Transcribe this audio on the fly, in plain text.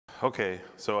Okay,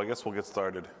 so I guess we'll get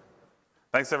started.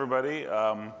 Thanks everybody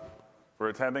for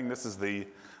attending. This is the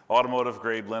Automotive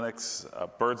Grade Linux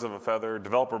Birds of a Feather,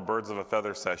 Developer Birds of a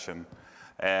Feather session.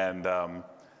 And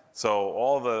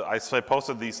so I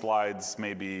posted these slides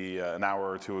maybe an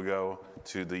hour or two ago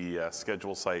to the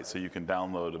schedule site so you can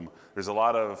download them. There's a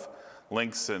lot of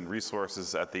links and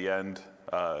resources at the end,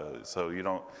 so you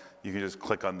can just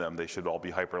click on them. They should all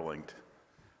be hyperlinked.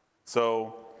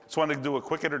 So just wanted to do a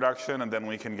quick introduction and then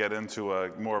we can get into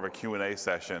more of a Q&A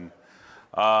session.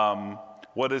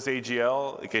 What is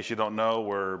AGL? In case you don't know,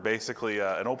 we're basically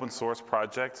an open source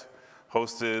project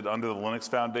hosted under the Linux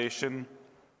Foundation.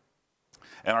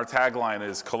 And our tagline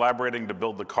is collaborating to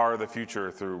build the car of the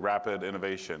future through rapid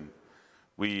innovation.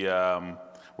 We're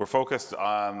focused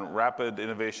on rapid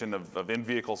innovation of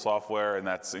in-vehicle software, and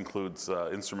that includes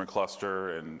instrument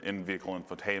cluster and in-vehicle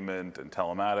infotainment and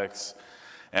telematics.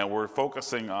 And we're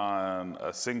focusing on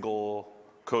a single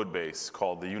code base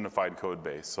called the unified code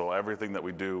base. So everything that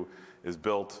we do is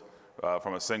built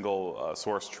from a single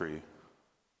source tree.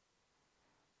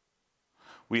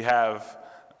 We have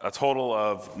a total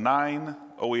of 9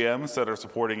 OEMs that are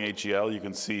supporting AGL. You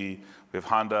can see we have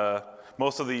Honda,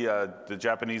 most of the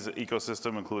Japanese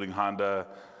ecosystem, including Honda,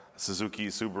 Suzuki,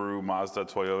 Subaru, Mazda,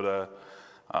 Toyota,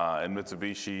 and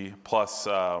Mitsubishi, plus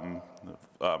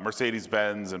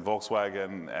Mercedes-Benz and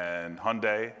Volkswagen and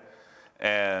Hyundai.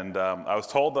 And I was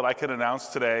told that I could announce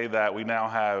today that we now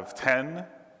have 10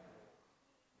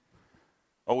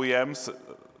 OEMs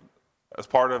as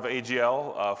part of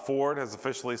AGL. Ford has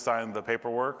officially signed the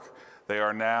paperwork. They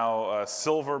are now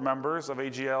silver members of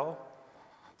AGL.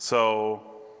 So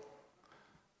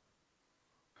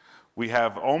we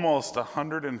have almost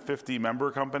 150 member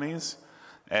companies.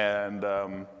 And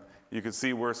you can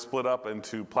see we're split up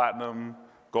into platinum,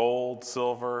 gold,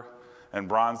 silver, and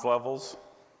bronze levels.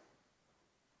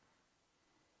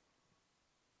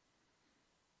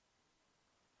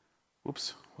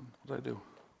 Oops, what did I do?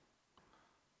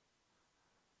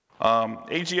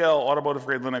 AGL, Automotive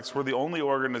Grade Linux, we're the only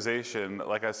organization,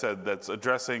 like I said, that's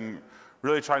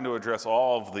really trying to address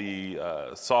all of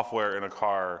the software in a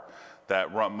car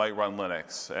that might run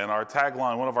Linux. And our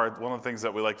tagline, one of the things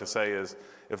that we like to say is,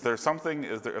 if there's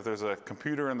a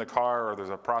computer in the car or there's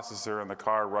a processor in the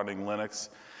car running Linux,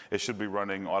 it should be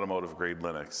running Automotive Grade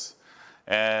Linux.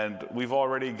 And we've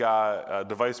already got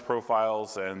device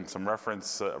profiles and some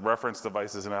reference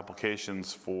devices and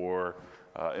applications for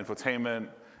infotainment,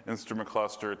 instrument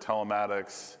cluster,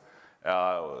 telematics.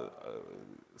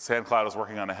 SandCloud is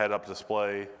working on a head-up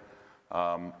display.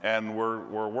 And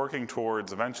we're working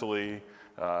towards eventually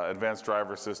advanced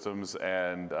driver systems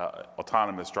and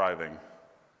autonomous driving.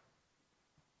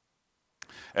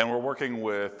 And we're working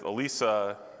with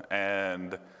Elisa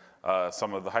and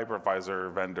some of the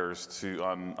hypervisor vendors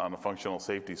on a functional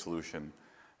safety solution.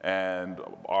 And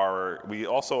we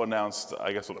also announced,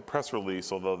 I guess with a press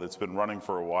release, although it's been running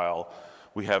for a while,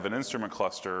 we have an instrument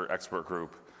cluster expert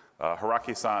group.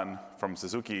 Haraki-san from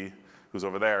Suzuki, who's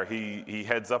over there, he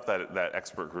heads up that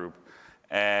expert group.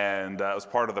 And that was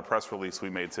part of the press release we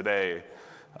made today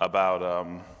about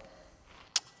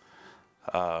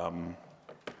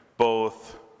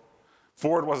both.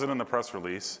 Ford wasn't in the press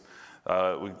release.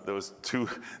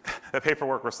 The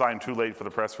paperwork was signed too late for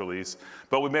the press release.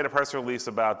 But we made a press release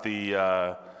about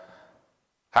the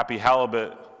Happy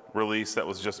Halibut release that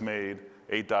was just made,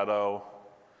 8.0,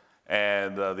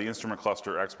 and the instrument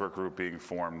cluster expert group being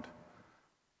formed.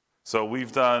 So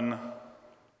we've done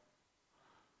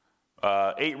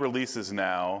 8 releases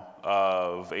now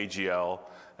of AGL,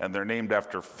 and they're named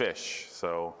after fish.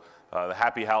 So the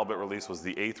Happy Halibut release was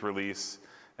the 8th release.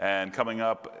 And coming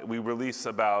up, we release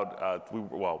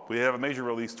we have a major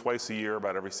release twice a year,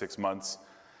 about every 6 months.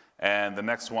 And the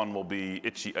next one will be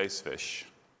Itchy Ice Fish.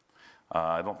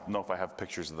 I don't know if I have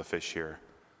pictures of the fish here.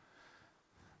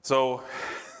 So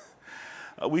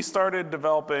we started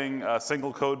developing a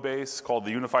single code base called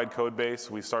the Unified Code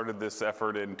Base. We started this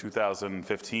effort in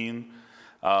 2015.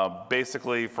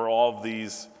 Basically, for all of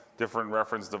these different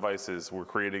reference devices, we're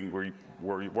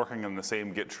working on the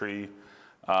same Git tree.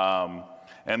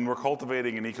 And we're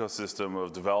cultivating an ecosystem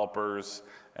of developers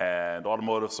and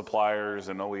automotive suppliers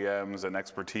and OEMs and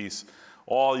expertise,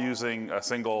 all using a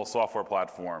single software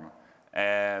platform.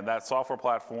 And that software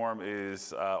platform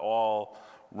is all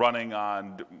running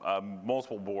on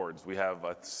multiple boards. We have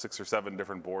 6 or 7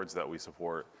 different boards that we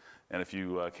support. And if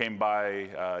you came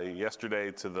by yesterday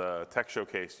to the tech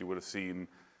showcase, you would have seen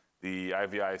the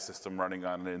IVI system running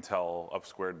on an Intel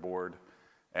up-squared board,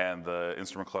 and the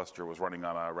instrument cluster was running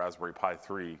on a Raspberry Pi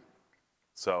 3.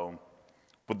 So,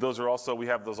 but we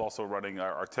have those also running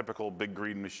our typical big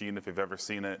green machine, if you've ever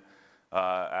seen it.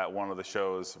 at one of the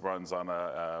shows, runs on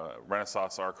a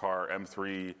Renaissance R-Car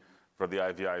M3 for the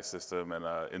IVI system and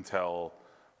a Intel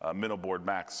Minoboard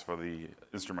Max for the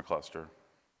instrument cluster.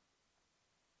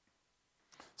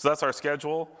 So that's our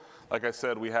schedule. Like I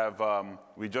said, we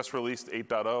just released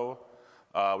 8.0.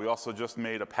 We also just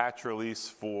made a patch release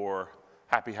for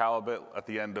Happy Halibut at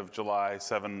the end of July,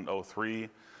 7.03.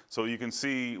 So you can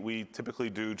see we typically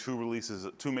do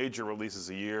two major releases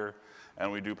a year,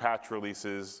 and we do patch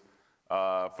releases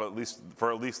for at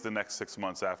least the next 6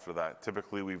 months after that.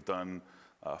 Typically, we've done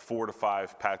 4 to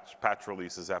 5 patch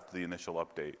releases after the initial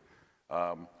update.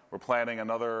 We're planning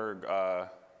another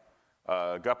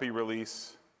Guppy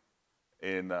release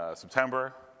in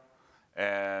September,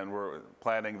 and we're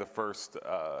planning the first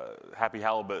Happy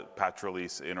Halibut patch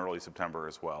release in early September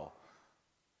as well.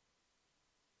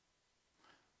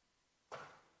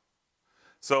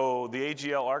 So the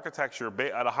AGL architecture,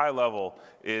 at a high level,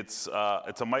 it's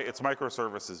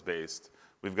microservices based.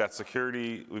 We've got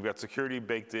security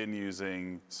baked in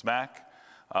using SMAC.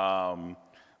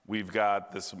 We've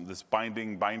got this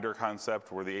binder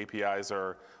concept where the APIs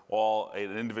are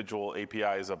an individual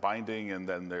API is a binding, and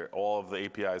then all of the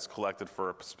APIs collected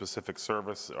for a specific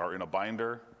service are in a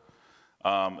binder.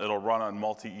 It'll run on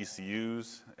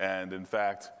multi-ECUs, and in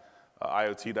fact,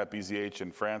 IoT.bzh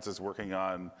in France is working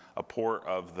on a port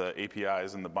of the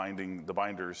APIs and the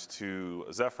binders to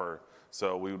Zephyr.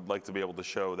 So we would like to be able to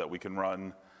show that we can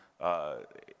run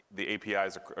the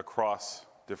APIs across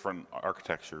different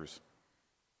architectures.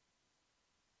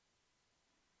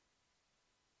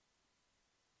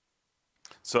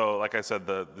 So like I said,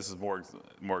 this is more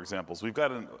examples. We've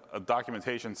got a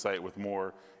documentation site with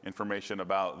more information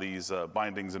about these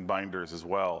bindings and binders as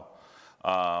well.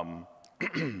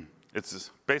 It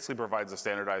basically provides a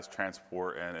standardized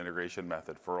transport and integration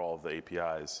method for all of the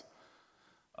APIs.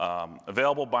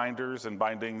 Available binders and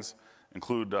bindings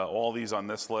include all these on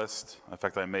this list. In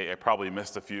fact, I probably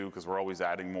missed a few because we're always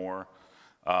adding more.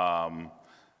 But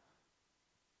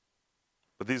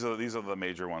these are the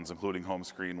major ones, including home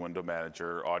screen, window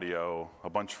manager, audio, a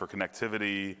bunch for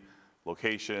connectivity,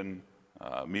 location,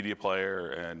 media player,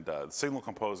 and signal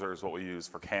composer is what we use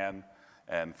for CAN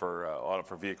and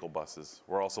for vehicle buses.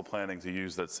 We're also planning to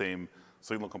use that same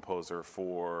signal composer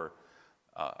for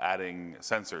adding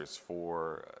sensors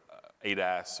for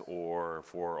ADAS or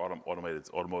for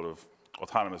automotive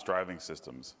autonomous driving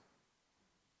systems.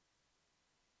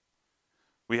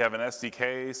 We have an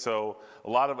SDK, so a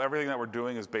lot of everything that we're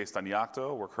doing is based on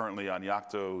Yocto. We're currently on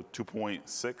Yocto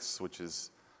 2.6, which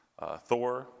is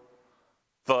Thud.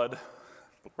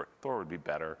 Thor would be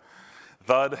better.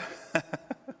 Thud.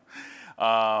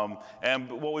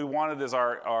 And what we wanted is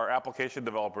our application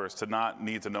developers to not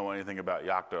need to know anything about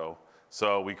Yocto.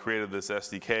 So we created this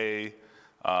SDK.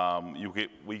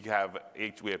 We have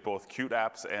both Qt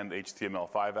apps and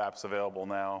HTML5 apps available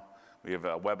now. We have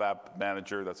a web app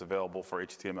manager that's available for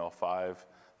HTML5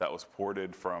 that was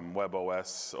ported from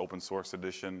WebOS open source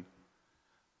edition.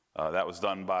 That was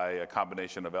done by a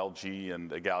combination of LG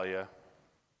and Igalia.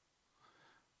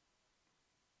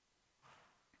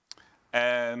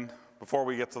 And before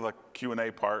we get to the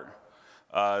Q&A part,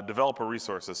 developer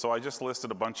resources. So I just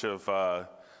listed a bunch of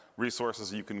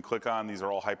resources you can click on. These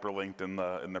are all hyperlinked in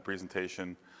the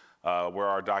presentation, where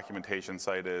our documentation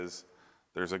site is.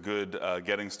 There's a good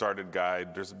getting started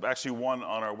guide. There's actually one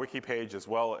on our wiki page as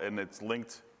well, and it's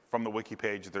linked from the wiki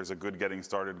page. There's a good getting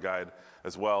started guide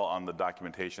as well on the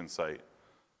documentation site.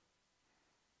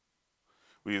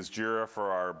 We use Jira for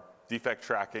our defect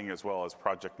tracking as well as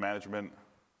project management.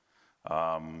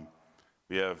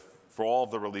 For all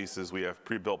of the releases, we have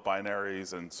pre-built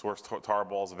binaries and source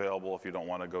tarballs available. If you don't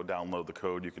want to go download the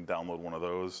code, you can download one of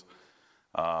those.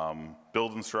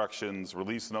 Build instructions,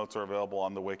 release notes are available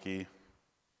on the wiki.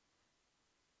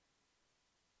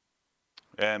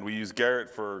 And we use Garrett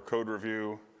for code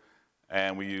review,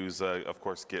 and we use, of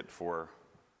course, Git for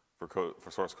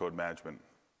source code management.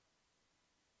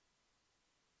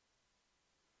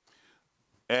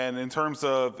 And in terms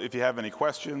of if you have any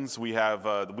questions, we have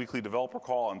the weekly developer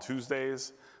call on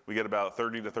Tuesdays. We get about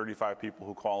 30 to 35 people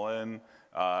who call in.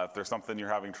 If there's something you're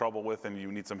having trouble with and you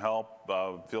need some help,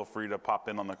 feel free to pop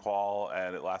in on the call,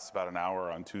 and it lasts about an hour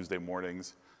on Tuesday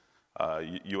mornings,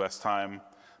 US time.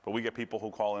 But we get people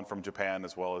who call in from Japan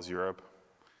as well as Europe.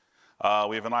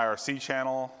 We have an IRC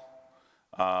channel.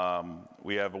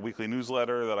 We have a weekly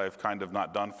newsletter that I've kind of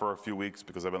not done for a few weeks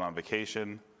because I've been on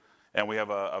vacation. And we have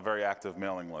a very active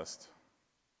mailing list.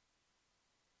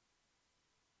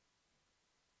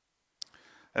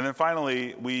 And then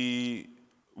finally, we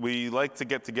like to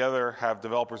get together, have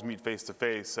developers meet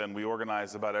face-to-face, and we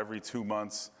organize about every 2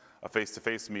 months a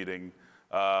face-to-face meeting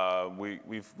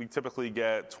We typically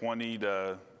get 20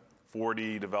 to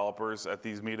 40 developers at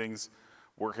these meetings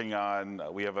working on,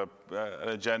 we have an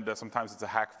agenda. Sometimes it's a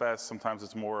hack fest, sometimes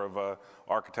it's more of a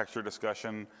architecture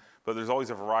discussion, but there's always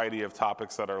a variety of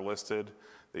topics that are listed.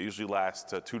 They usually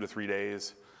last 2 to 3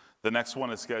 days. The next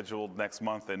one is scheduled next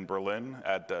month in Berlin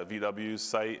at VW's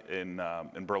site in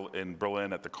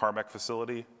Berlin at the Carmack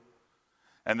facility.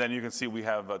 And then you can see we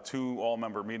have 2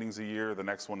 all-member meetings a year. The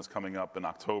next one is coming up in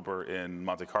October in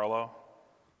Monte Carlo.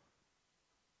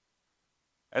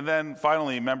 And then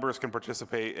finally, members can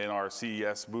participate in our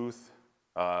CES booth.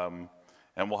 And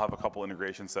we'll have a couple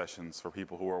integration sessions for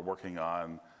people who are working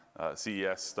on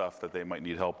CES stuff that they might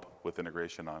need help with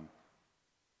integration on.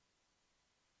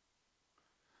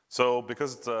 So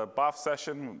because it's a BoF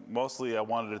session, mostly I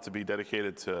wanted it to be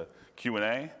dedicated to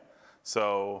Q&A.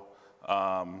 So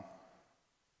I'll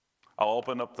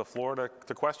open up the floor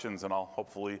to questions, and I'll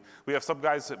hopefully, we have some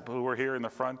guys who are here in the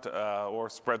front or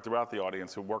spread throughout the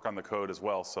audience who work on the code as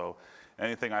well. So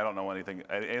anything I don't know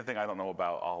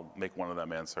about, I'll make one of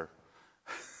them answer.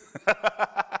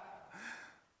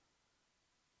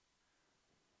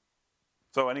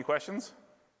 So any questions?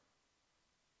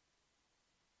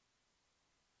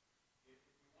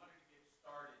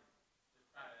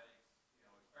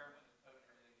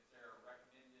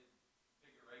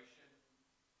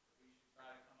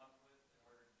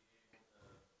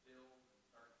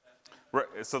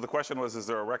 So the question was, is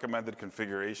there a recommended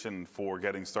configuration for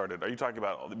getting started? Are you talking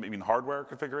about, hardware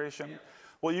configuration? Yeah.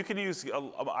 Well, you can use,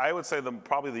 I would say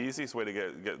probably the easiest way to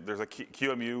get there's a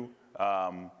QEMU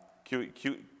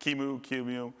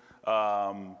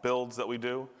builds that we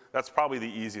do. That's probably the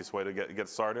easiest way to get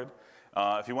started.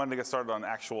 If you wanted to get started on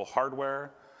actual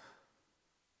hardware,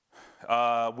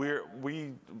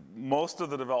 most of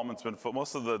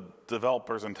the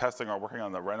developers and testing are working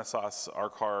on the Renesas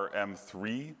ArcAR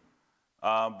M3.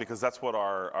 Because that's what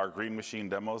our Green Machine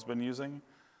demo has been using.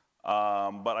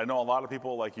 But I know a lot of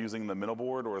people like using the middle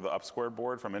board or the up-squared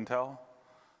board from Intel.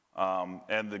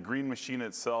 And the Green Machine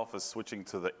itself is switching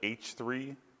to the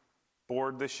H3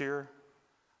 board this year.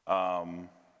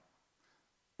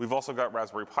 We've also got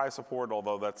Raspberry Pi support,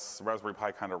 although Raspberry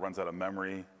Pi kind of runs out of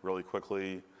memory really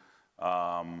quickly.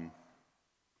 What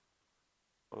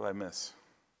did I miss?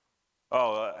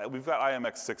 Oh, we've got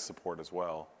IMX6 support as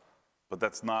well. But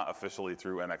that's not officially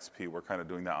through NXP. We're kind of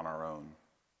doing that on our own.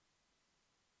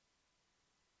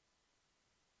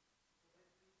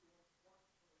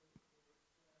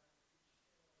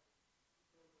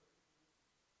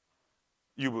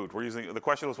 U-boot. The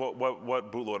question was what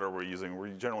bootloader we're using.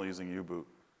 We're generally using U-boot.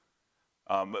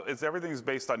 Everything's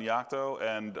based on Yocto,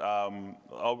 and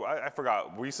I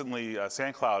forgot. Recently,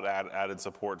 SandCloud added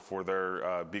support for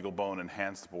their BeagleBone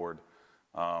enhanced board.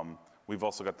 We've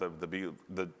also got the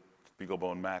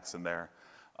BeagleBone Max in there,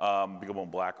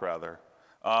 BeagleBone Black rather.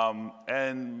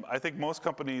 And I think most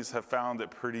companies have found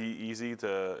it pretty easy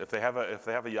to, if they have a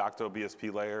Yocto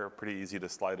BSP layer, pretty easy to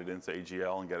slide it into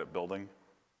AGL and get it building.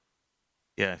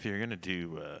 Yeah, if you're going to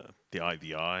do the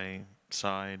IVI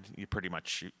side, you pretty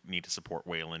much need to support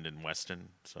Wayland and Weston.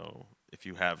 So if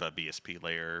you have a BSP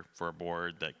layer for a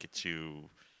board that gets you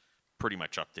pretty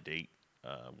much up to date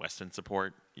Weston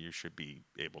support, you should be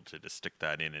able to just stick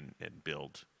that in and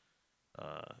build.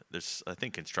 There's, I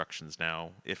think, instructions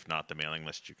now. If not the mailing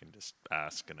list, you can just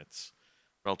ask, and it's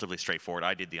relatively straightforward.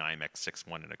 I did the IMX6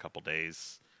 one in a couple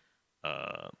days,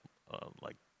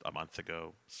 like a month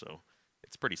ago, so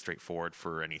it's pretty straightforward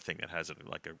for anything that has a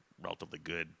relatively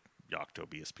good Yocto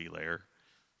BSP layer.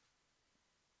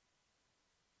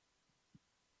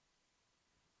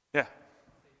 Yeah.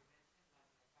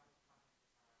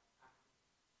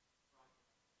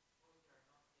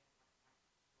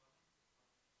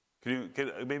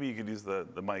 Maybe you could use the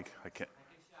mic. I can't.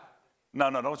 No,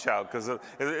 don't shout, because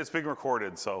it's being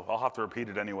recorded, so I'll have to repeat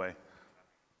it anyway.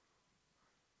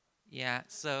 Yeah,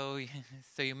 so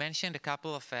you mentioned a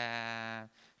couple of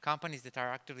companies that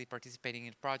are actively participating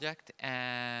in the project,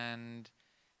 and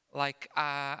I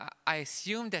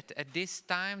assume that at this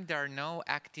time there are no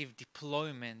active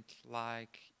deployment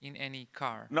in any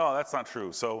car. No, that's not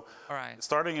true. So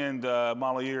starting in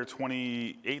model year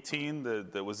 2018,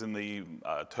 that was in the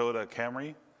Toyota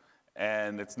Camry,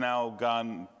 and it's now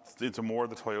gone into more of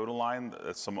the Toyota line,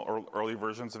 some early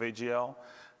versions of AGL.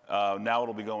 Now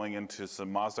it'll be going into some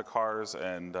Mazda cars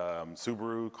and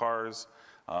Subaru cars,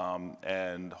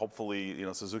 and hopefully,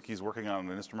 Suzuki's working on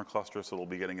an instrument cluster, so it'll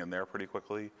be getting in there pretty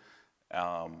quickly.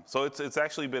 So it's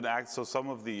actually been so some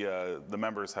of the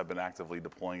members have been actively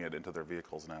deploying it into their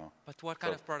vehicles now. But what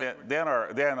kind of product? Dan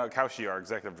Kaushi, our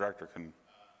executive director, can. Yeah,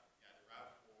 the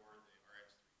RAV4, the RX350,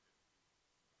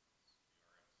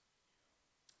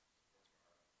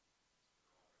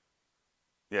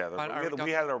 Yeah, But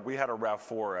we had a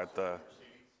RAV4 at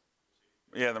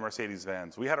the Mercedes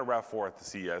vans. We had a RAV4 at the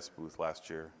CES booth last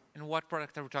year. and what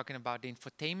product are we talking about? The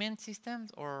infotainment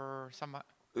systems or some?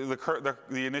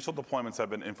 The initial deployments have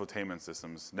been infotainment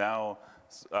systems. Now,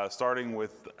 starting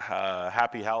with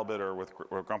Happy Halibut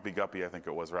or Grumpy Guppy, I think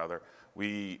it was rather,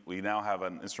 we now have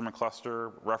an instrument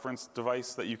cluster reference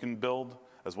device that you can build,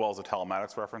 as well as a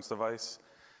telematics reference device.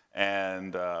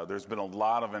 And there's been a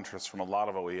lot of interest from a lot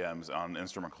of OEMs on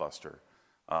instrument cluster.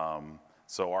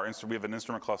 So we have an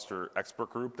instrument cluster expert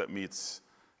group that meets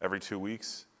every 2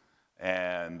 weeks.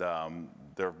 And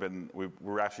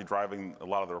we're actually driving a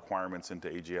lot of the requirements into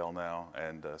AGL now,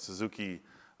 and Suzuki,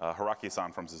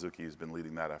 Haraki-san from Suzuki has been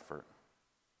leading that effort.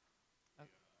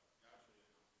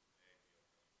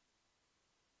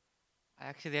 I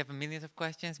actually have a million of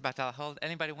questions, but I'll hold.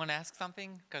 Anybody want to ask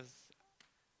something? Because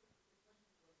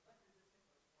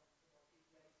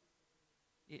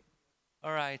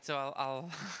all right, so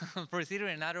I'll proceed with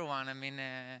another one. I mean.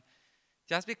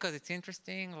 Just because it's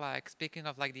interesting, like speaking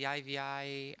of like the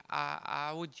IVI,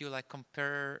 how would you like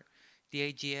compare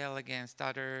the AGL against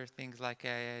other things like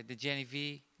the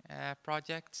GNV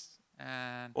projects?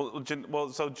 And so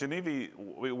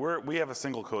GNV, we have a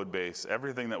single code base.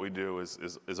 Everything that we do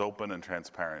is open and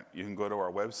transparent. You can go to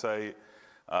our website,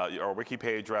 our wiki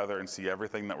page rather, and see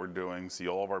everything that we're doing, see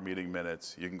all of our meeting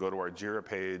minutes. You can go to our JIRA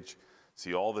page,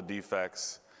 see all the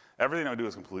defects. Everything I do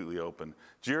is completely open.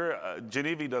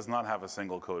 GNV does not have a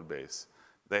single code base.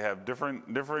 They have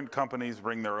different companies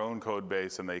bring their own code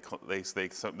base, and they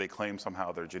claim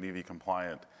somehow they're GNV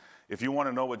compliant. If you want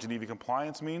to know what GNV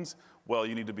compliance means, well,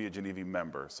 you need to be a GNV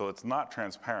member. So it's not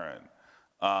transparent.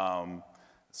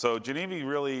 So GNV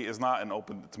really is not an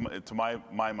open, to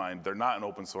my mind, they're not an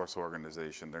open source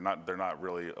organization. They're not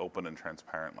really open and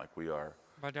transparent like we are.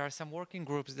 But there are some working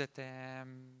groups that.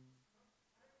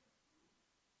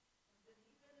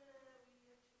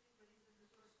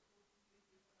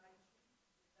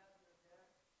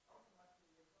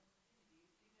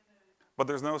 But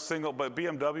there's no single, but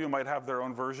BMW might have their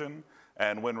own version,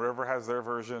 and Wind River has their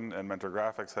version, and Mentor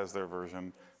Graphics has their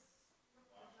version.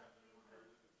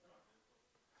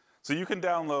 So you can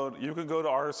go to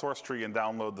our source tree and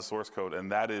download the source code,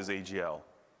 and that is AGL.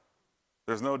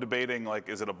 There's no debating, like,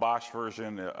 is it a Bosch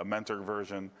version, a Mentor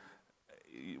version?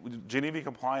 GNV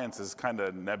compliance is kind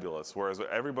of nebulous, whereas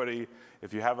everybody,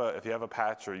 if you have a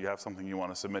patch or you have something you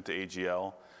want to submit to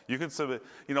AGL, you can submit.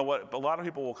 You know what? A lot of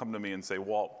people will come to me and say,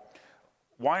 Walt,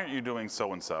 why aren't you doing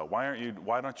so and so?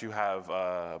 Why don't you have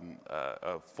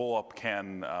a full up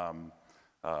CAN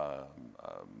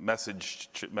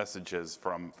messages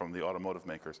from the automotive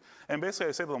makers? And basically,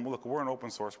 I say to them, look, we're an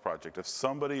open source project. If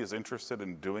somebody is interested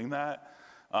in doing that,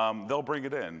 they'll bring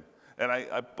it in.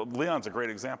 And Leon's a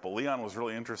great example. Leon was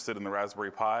really interested in the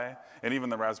Raspberry Pi and even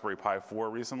the Raspberry Pi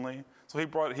 4 recently. So he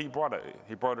brought it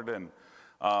in.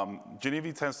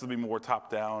 GNV tends to be more top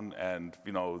down and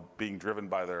being driven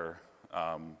by their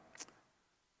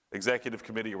executive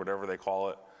committee or whatever they call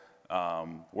it.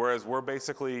 Whereas we're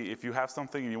basically, if you have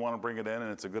something and you want to bring it in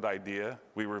and it's a good idea,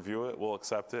 we review it, we'll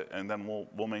accept it, and then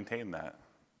we'll maintain that.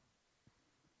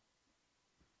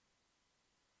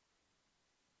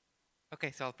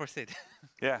 Okay, so I'll proceed.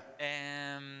 Yeah.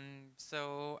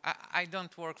 So I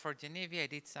don't work for GNV. I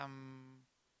did some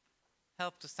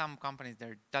help to some companies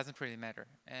there. Doesn't really matter.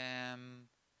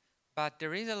 But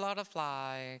there is a lot of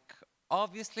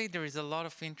obviously there is a lot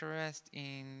of interest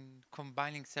in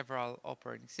combining several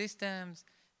operating systems,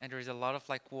 and there is a lot of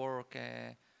work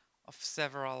of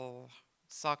several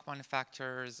SOC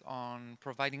manufacturers on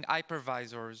providing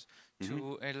hypervisors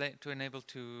to enable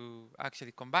to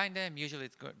actually combine them. Usually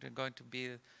it's going to be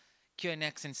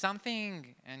QNX and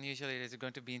something, and usually there's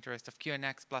going to be interest of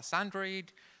QNX plus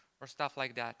Android or stuff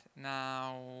like that.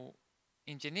 Now,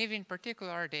 in Geneva in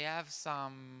particular, they have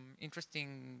some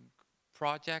interesting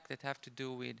projects that have to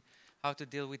do with how to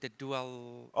deal with the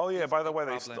dual. Oh yeah, by the way,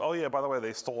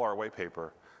 they stole our white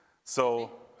paper.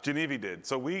 So Geneva did.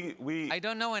 So we. I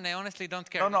don't know, and I honestly don't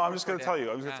care. No, I'm just going to tell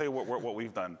you. I'm just going to tell you what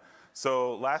we've done.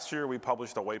 So last year we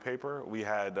published a white paper. We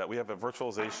have a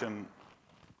virtualization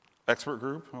expert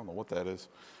group. I don't know what that is.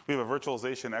 We have a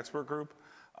virtualization expert group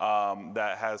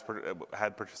that has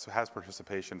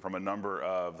participation from a number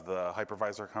of the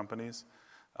hypervisor companies,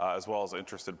 as well as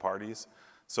interested parties.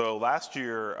 So last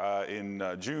year in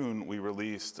June, we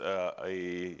released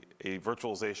a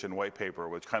virtualization white paper,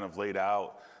 which kind of laid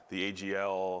out the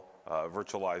AGL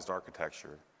virtualized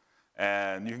architecture.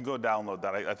 And you can go download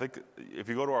that. I think if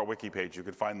you go to our wiki page, you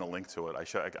can find the link to it. I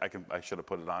should have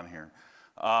put it on here.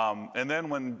 And then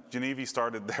when Geneva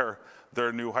started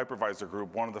their new hypervisor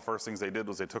group, one of the first things they did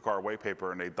was they took our white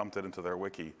paper and they dumped it into their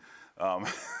wiki.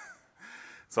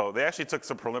 So they actually took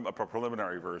a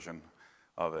preliminary version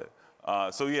of it.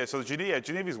 So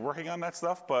Geneva's working on that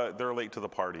stuff, but they're late to the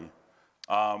party.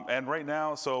 And right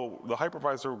now, so the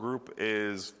hypervisor group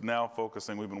is now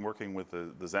focusing, we've been working with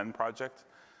the Zen project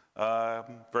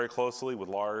very closely with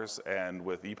Lars and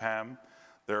with EPAM.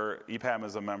 EPAM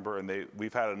is a member, and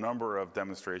we've had a number of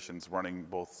demonstrations running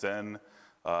both Zen,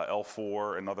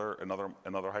 L4, and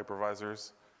other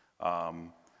hypervisors.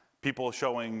 People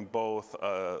showing both,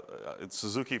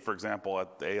 Suzuki, for example,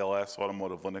 at the ALS,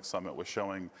 Automotive Linux Summit, was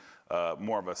showing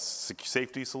more of a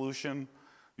safety solution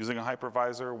using a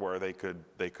hypervisor where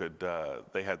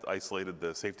they had isolated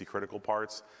the safety critical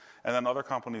parts. And then other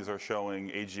companies are showing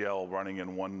AGL running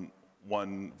in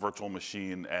one virtual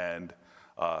machine and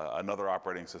another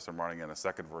operating system running in a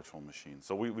second virtual machine.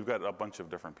 So we've got a bunch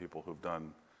of different people who've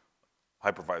done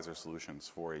hypervisor solutions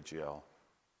for AGL.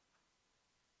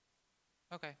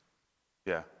 Okay.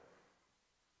 Yeah.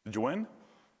 Did you win?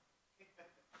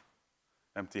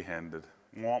 Empty-handed.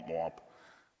 Womp womp.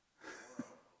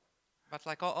 But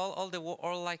like all the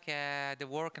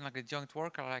work and like the joint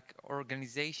work are like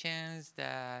organizations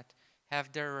that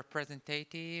have their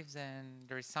representatives, and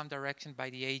there is some direction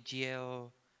by the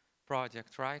AGL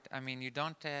project, right? I mean, you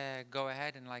don't go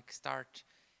ahead and like start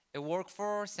a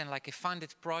workforce and like a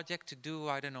funded project to do,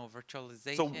 I don't know,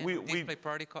 virtualization, So display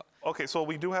protocol. Okay, so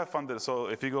we do have funded. So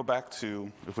if we go back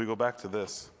to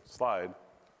this slide,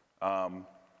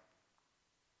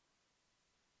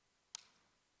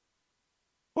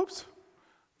 whoops,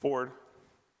 forward.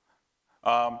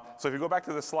 So if you go back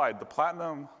to this slide, the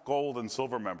platinum, gold, and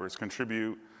silver members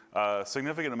contribute a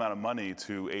significant amount of money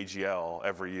to AGL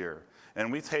every year.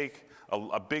 And we take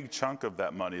a big chunk of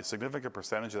that money, a significant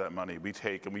percentage of that money, we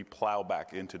take and we plow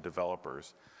back into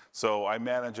developers. So I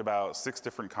manage about 6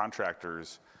 different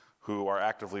contractors who are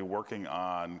actively working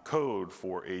on code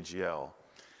for AGL.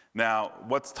 Now,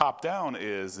 what's top down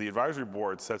is the advisory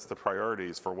board sets the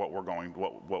priorities for what we're going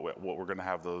to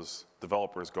have those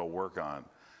developers go work on.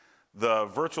 The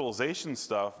virtualization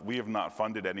stuff, we have not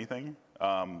funded anything.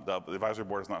 The advisory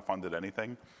board has not funded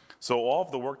anything. So all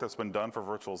of the work that's been done for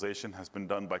virtualization has been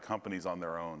done by companies on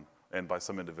their own and by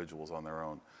some individuals on their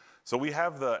own. So we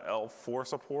have the L4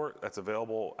 support that's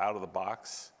available out of the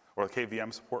box, or the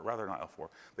KVM support rather, not L4.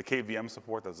 The KVM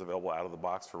support that's available out of the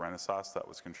box for Renaissance that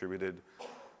was contributed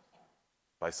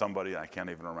by somebody, I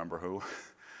can't even remember who.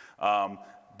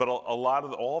 But all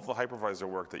of the hypervisor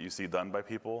work that you see done by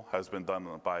people has been done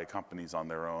by companies on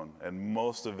their own, and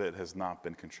most of it has not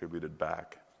been contributed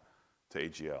back to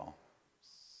AGL.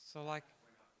 So like,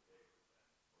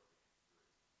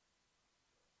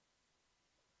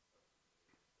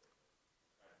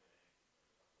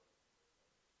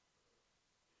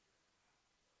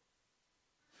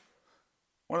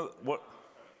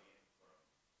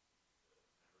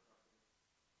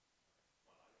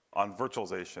 on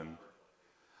virtualization.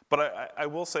 But I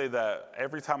will say that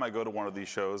every time I go to one of these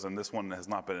shows, and this one has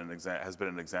not been an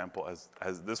example,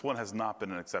 this one has not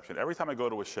been an exception. Every time I go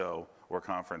to a show or a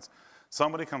conference,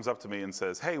 somebody comes up to me and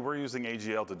says, hey, we're using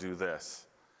AGL to do this.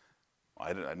 I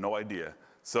had no idea.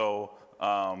 So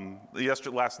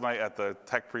last night at the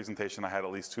tech presentation, I had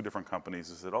at least 2 different companies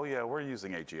who said, oh yeah, we're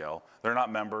using AGL. They're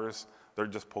not members, they're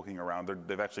just poking around.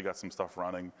 They've actually got some stuff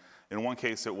running. In one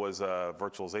case, it was a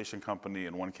virtualization company.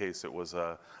 In one case, it was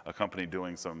a company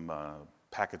doing some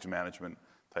package management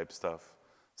type stuff.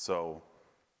 So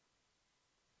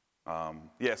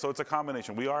yeah, so it's a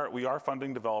combination. We are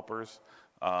funding developers,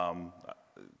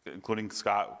 including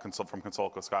Scott from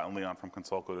Consulco, Scott and Leon from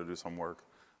Consulco to do some work.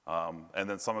 And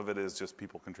then some of it is just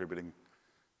people contributing.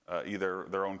 Either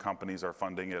their own companies are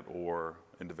funding it or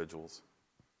individuals.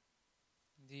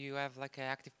 do you have like an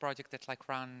active project that like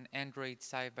run Android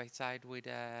side by side with?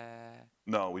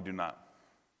 No, we do not.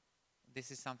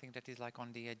 This is something that is like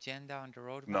on the agenda, on the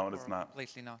roadmap? No, it is not.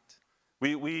 Completely not.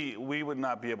 We would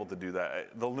not be able to do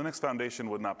that. The Linux Foundation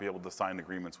would not be able to sign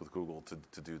agreements with Google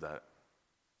to do that.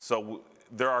 So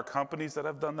there are companies that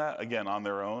have done that, again, on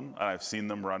their own. I've seen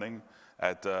them running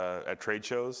at trade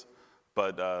shows,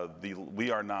 but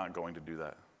we are not going to do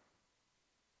that.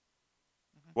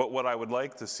 What I would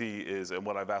like to see is, and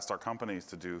what I've asked our companies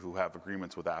to do who have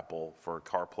agreements with Apple for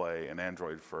CarPlay and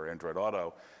Android for Android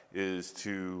Auto, is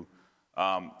to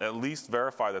at least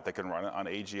verify that they can run it on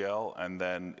AGL, and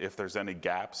then if there's any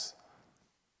gaps,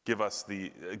 give us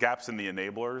the gaps in the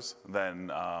enablers,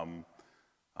 then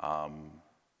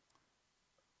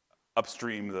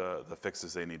upstream the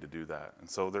fixes they need to do that. And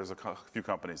so there's a few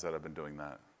companies that have been doing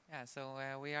that. Yeah, so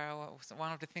we are,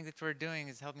 one of the things that we're doing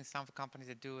is helping some companies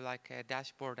that do like a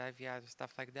dashboard, IVIs,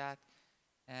 stuff like that.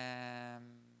 Um,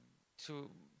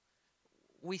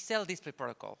 we sell display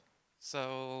protocol.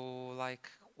 So like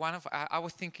I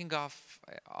was thinking of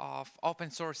open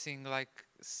sourcing like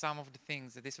some of the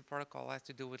things. The display protocol has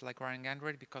to do with like running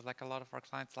Android because like a lot of our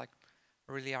clients like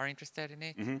really are interested in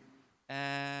it.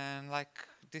 And like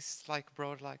this like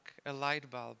brought like a light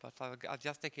bulb, but I'll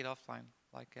just take it offline.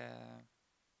 Like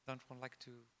don't want like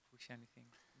to push anything.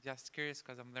 Just curious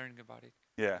because I'm learning about it.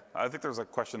 Yeah, I think there's a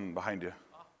question behind you.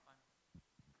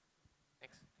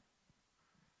 Thanks.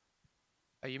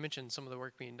 You mentioned some of the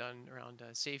work being done around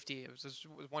safety. I was just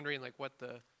wondering like what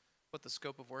the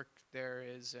scope of work there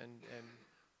is and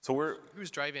So who's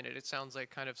driving it? It sounds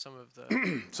like kind of some of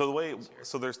the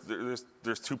so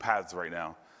there's two paths right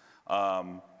now.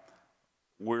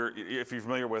 If you're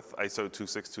familiar with ISO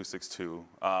 26262,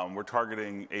 we're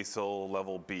targeting ASIL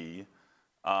level B,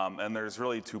 and there's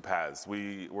really two paths.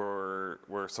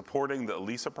 We're supporting the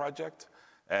ELISA project,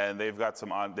 and they've had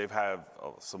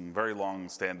some very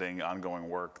long-standing ongoing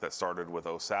work that started with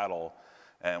OSATL,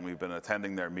 and we've been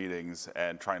attending their meetings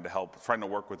and trying to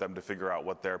work with them to figure out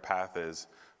what their path is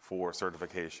for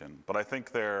certification. But I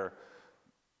think they're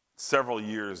several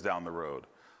years down the road.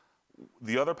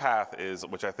 The other path is,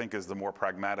 which I think is the more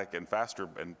pragmatic and faster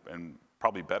and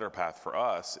probably better path for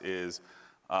us, is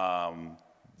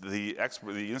the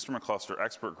instrument cluster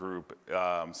expert group.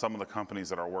 Some of the companies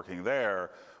that are working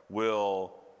there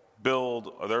will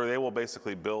build, they will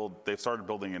basically build, they've started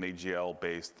building an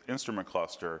AGL-based instrument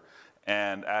cluster,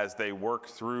 and as they work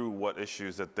through what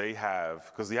issues that they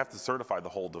have, because you have to certify the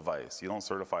whole device, you don't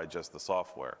certify just the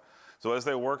software. So as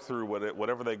they work through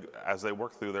as they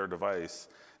work through their device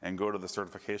and go to the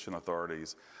certification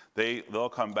authorities, they'll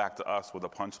come back to us with a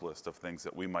punch list of things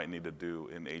that we might need to do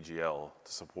in AGL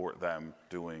to support them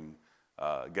getting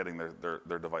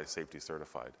their device safety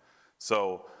certified.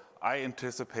 So I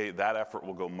anticipate that effort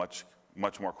will go much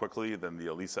more quickly than the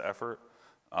ELISA effort,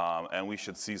 and we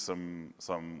should see some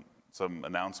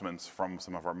announcements from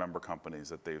some of our member companies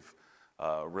that they've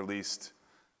released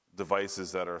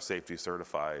devices that are safety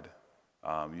certified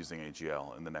using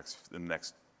AGL in the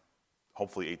next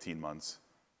hopefully 18 months.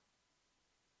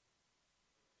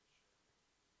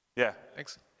 Yeah.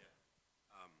 Thanks.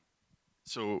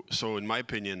 So in my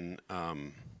opinion,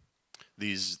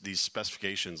 these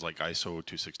specifications like ISO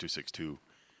 26262,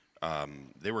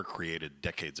 they were created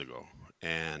decades ago,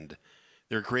 and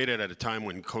they were created at a time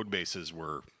when code bases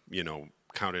were,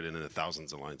 counted in the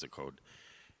thousands of lines of code.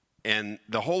 And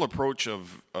the whole approach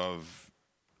of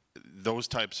those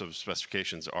types of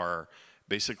specifications are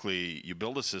basically you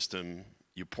build a system,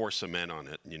 you pour cement on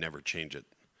it, and you never change it.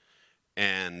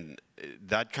 And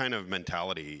that kind of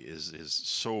mentality is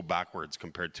so backwards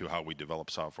compared to how we develop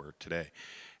software today.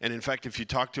 And in fact, if you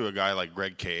talk to a guy like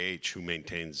Greg KH, who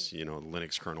maintains the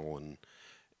Linux kernel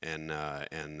and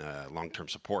long-term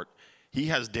support, he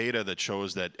has data that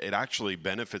shows that it actually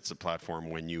benefits the platform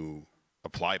when you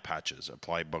apply patches,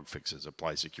 apply bug fixes,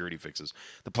 apply security fixes.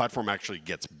 The platform actually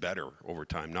gets better over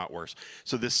time, not worse.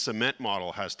 So this cement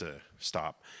model has to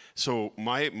stop. So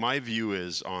my view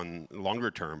is, on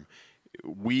longer term,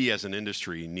 we as an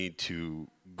industry need to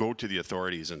go to the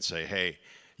authorities and say, hey,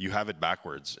 you have it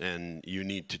backwards, and you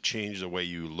need to change the way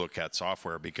you look at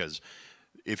software, because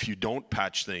if you don't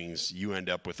patch things, you end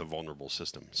up with a vulnerable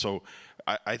system. So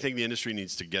I think the industry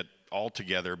needs to get all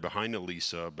together behind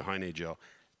ELISA, behind AGL,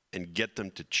 and get them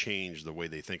to change the way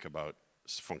they think about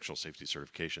functional safety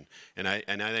certification. And I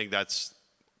think that's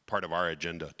part of our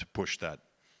agenda, to push that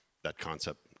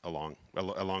concept along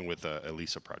with the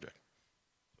ELISA project.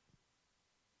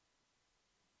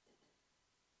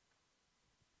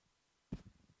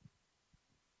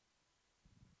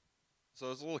 So I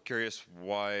was a little curious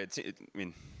why, I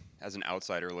mean, as an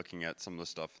outsider looking at some of the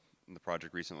stuff in the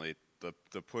project recently,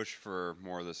 the push for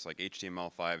more of this like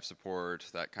HTML5 support,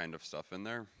 that kind of stuff in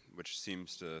there, which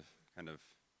seems to kind of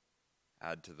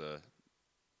add to the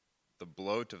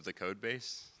bloat of the code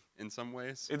base in some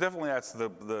ways. It definitely adds to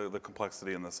the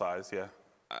complexity and the size, yeah.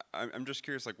 I'm just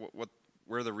curious, like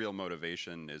where the real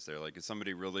motivation is there? Like, is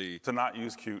somebody really To not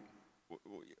use Qt.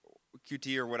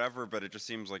 Qt or whatever? But it just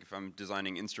seems like if I'm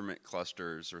designing instrument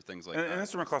clusters or things like that. An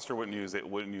instrument cluster wouldn't use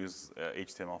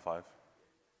HTML5.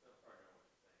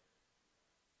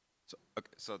 So,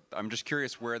 okay, so I'm just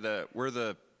curious where the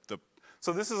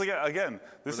So this is again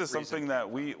this is something that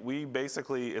we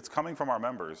basically, it's coming from our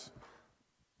members.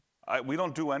 We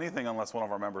don't do anything unless one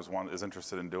of our members is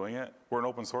interested in doing it. We're an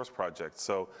open source project,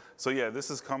 so yeah, this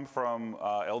has come from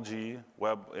LG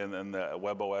Web and the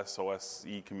WebOS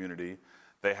OSE community.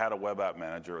 they had a web app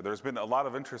manager. There's been a lot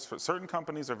of interest. Certain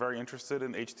companies are very interested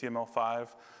in HTML5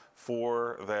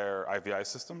 for their IVI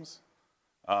systems.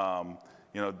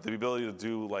 You know, the ability to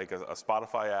do like a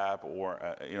Spotify app or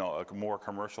you know, a more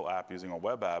commercial app using a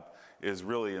web app is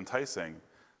really enticing.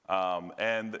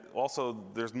 And also,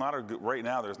 there's not a good, right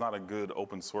now, there's not a good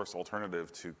open source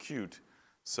alternative to Qt.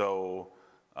 So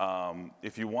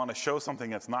if you want to show something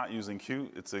that's not using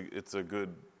Qt, it's a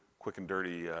good, quick and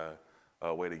dirty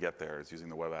way to get there. Is using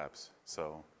the web apps.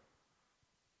 So.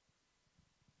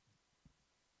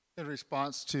 In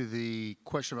response to the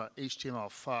question about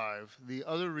HTML5, the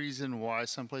other reason why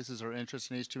some places are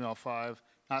interested in HTML5,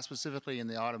 not specifically in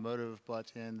the automotive,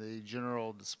 but in the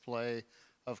general display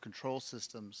of control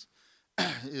systems,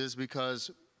 is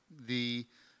because the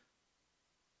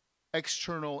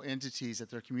external entities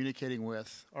that they're communicating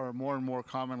with are more and more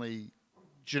commonly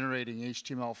generating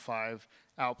HTML5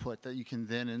 output that you can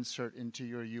then insert into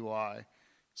your UI.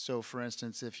 So for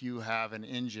instance, if you have an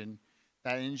engine,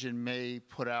 that engine may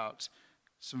put out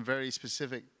some very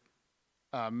specific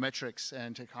metrics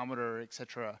and tachometer, et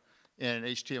cetera, in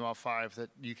HTML5 that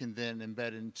you can then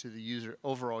embed into the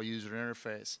overall user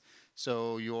interface.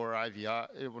 So your IVI,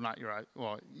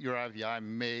 your IVI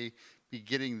may be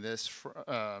getting this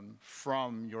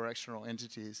from your external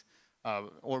entities,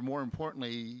 or more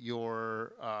importantly,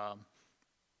 your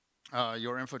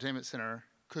infotainment center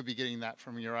could be getting that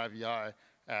from your IVI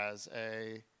as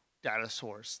a data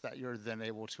source that you're then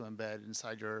able to embed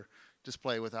inside your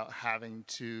display without having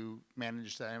to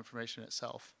manage that information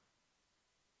itself.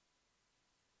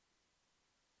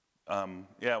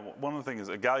 Yeah, one of the things is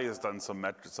Galia has done some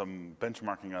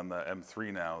benchmarking on the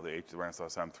M3 now, the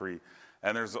Renaissance M3,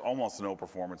 and there's almost no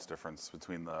performance difference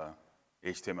between the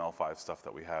HTML5 stuff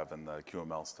that we have and the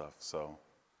QML stuff. So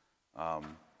I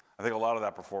think a lot of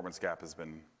that performance gap has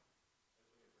been.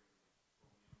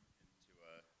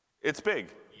 It's big.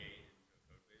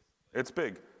 It's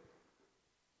big.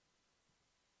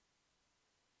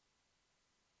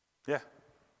 Yeah.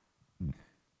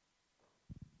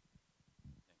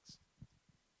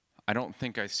 I don't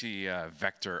think I see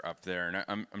Vector up there,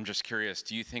 and I'm just curious.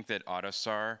 Do you think that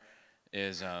AutoSAR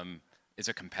is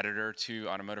a competitor to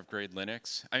automotive grade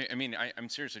Linux? I mean, I'm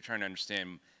seriously trying to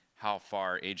understand how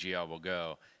far AGL will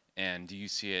go, and do you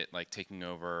see it like taking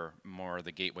over more of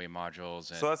the gateway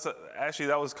modules? And So actually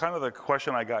that was kind of the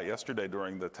question I got yesterday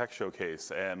during the tech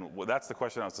showcase, and that's the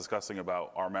question I was discussing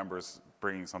about our members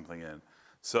bringing something in.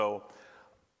 So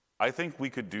I think we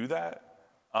could do that.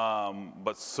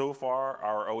 But so far,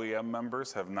 our OEM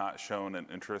members have not shown an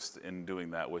interest in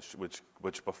doing that, which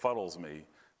befuddles me,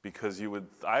 because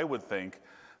I would think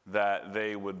that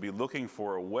they would be looking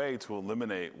for a way to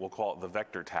eliminate, we'll call it the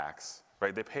vector tax,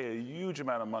 right? They pay a huge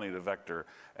amount of money to Vector.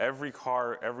 Every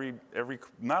car,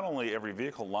 not only every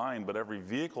vehicle line, but every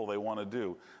vehicle they want to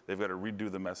do, they've got to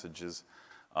redo the messages.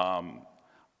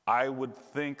 I would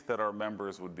think that our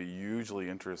members would be hugely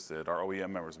interested, our OEM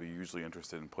members would be hugely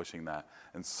interested in pushing that.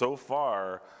 And so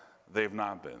far, they've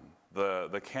not been.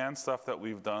 The CAN stuff that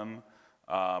we've done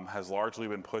has largely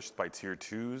been pushed by tier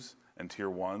 2s and tier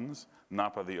 1s,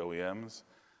 not by the OEMs.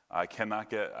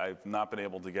 I've not been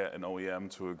able to get an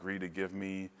OEM to agree to give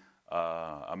me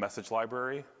a message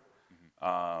library.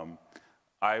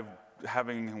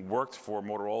 Having worked for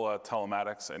Motorola,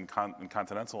 Telematics, and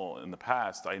Continental in the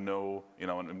past, I know,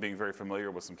 and being very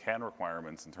familiar with some CAN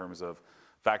requirements in terms of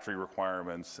factory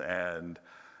requirements and,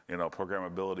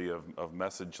 programmability of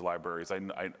message libraries.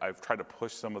 I've tried to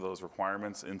push some of those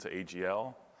requirements into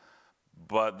AGL,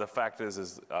 but the fact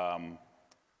is I'm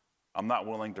not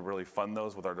willing to really fund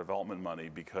those with our development money,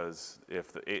 because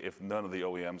if none of the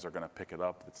OEMs are going to pick it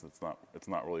up, it's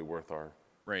not really worth our.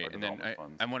 Right, and then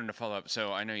I wanted to follow up.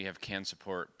 So I know you have CAN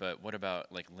support, but what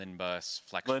about like LinBus,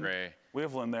 FlexRay? We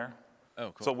have Lin there.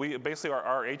 Oh, cool. So we basically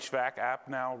our HVAC app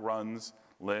now runs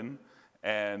Lin,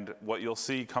 and what you'll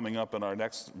see coming up in our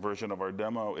next version of our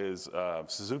demo is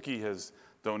Suzuki has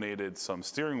donated some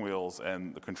steering wheels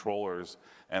and the controllers,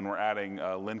 and we're adding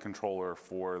a Lin controller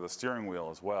for the steering wheel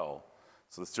as well.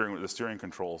 So the steering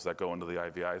controls that go into the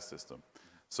IVI system.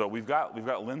 So we've got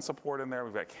Lin support in there.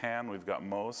 We've got CAN. We've got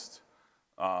most.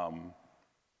 But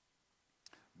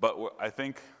I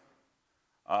think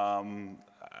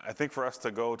for us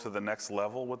to go to the next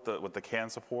level with the CAN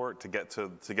support, to get to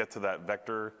that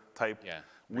vector type,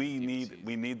 we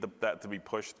need that to be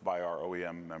pushed by our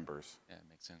OEM members. Yeah, it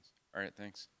makes sense. All right,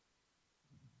 thanks.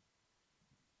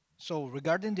 So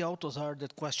regarding the AutoSAR,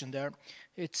 that question there,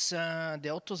 it's the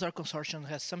AutoSAR consortium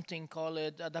has something called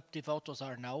Adaptive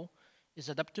AutoSAR now.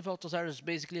 Adaptive AutoSAR is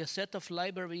basically a set of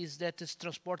libraries that is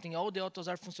transporting all the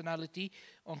AutoSAR functionality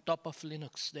on top of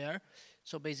Linux there.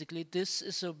 So basically, this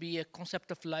is will be a concept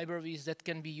of libraries that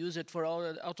can be used for all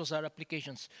AutoSAR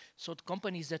applications. So the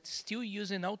companies that still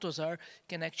using AutoSAR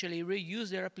can actually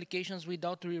reuse their applications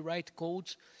without rewrite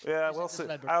codes. Yeah, using we'll this see.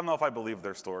 library. I don't know if I believe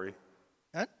their story.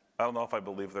 Huh? I don't know if I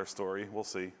believe their story. We'll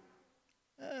see.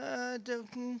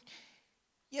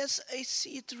 Yes, I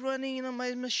see it running on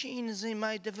my machines in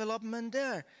my development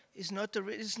there. It's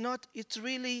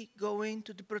really going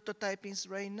to the prototypings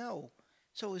right now.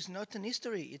 So it's not an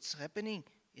history, it's happening,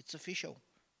 it's official.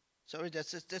 Sorry,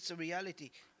 that's a reality.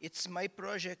 It's my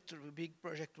project, big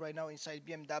project right now inside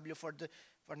BMW for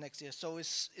next year. So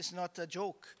it's not a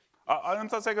joke. I'm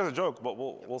not saying it's a joke, but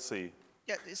we'll see.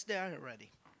 Yeah, it's there already.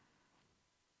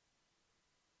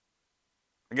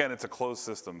 Again, it's a closed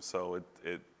system, so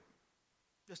it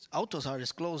Just AutoSAR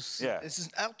is closed. Yeah.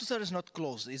 AutoSAR is not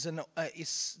closed.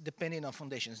 It's depending on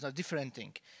foundation. It's a different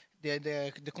thing.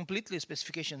 The completely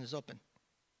specification is open.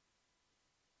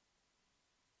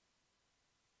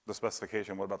 the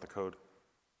specification. What about the code?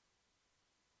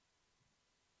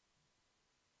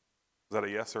 Is that a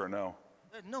yes or a no?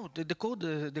 No, the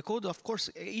code, of course,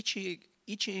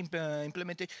 each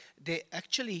implementation, they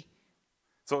actually.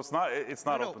 So it's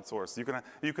not No. open source. You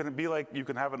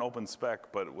can have an open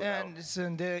spec, but without.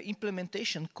 And the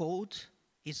implementation code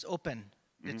is open.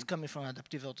 It's coming from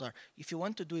Adaptive AutoSAR. If you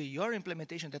want to do your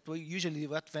implementation, that usually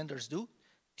what vendors do,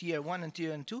 tier 1 and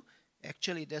tier 2,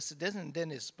 actually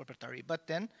then is proprietary. But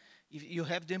then if you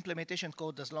have the implementation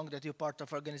code as long as you're part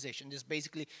of organization. It's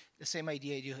basically the same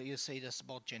idea you say this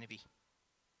about Genevieve.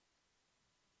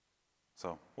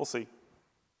 So we'll see.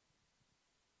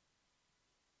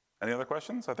 Any other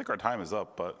questions? I think our time is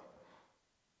up, but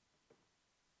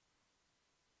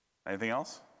anything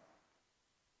else?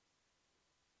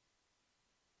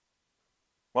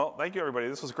 Well, thank you, everybody.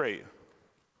 This was great.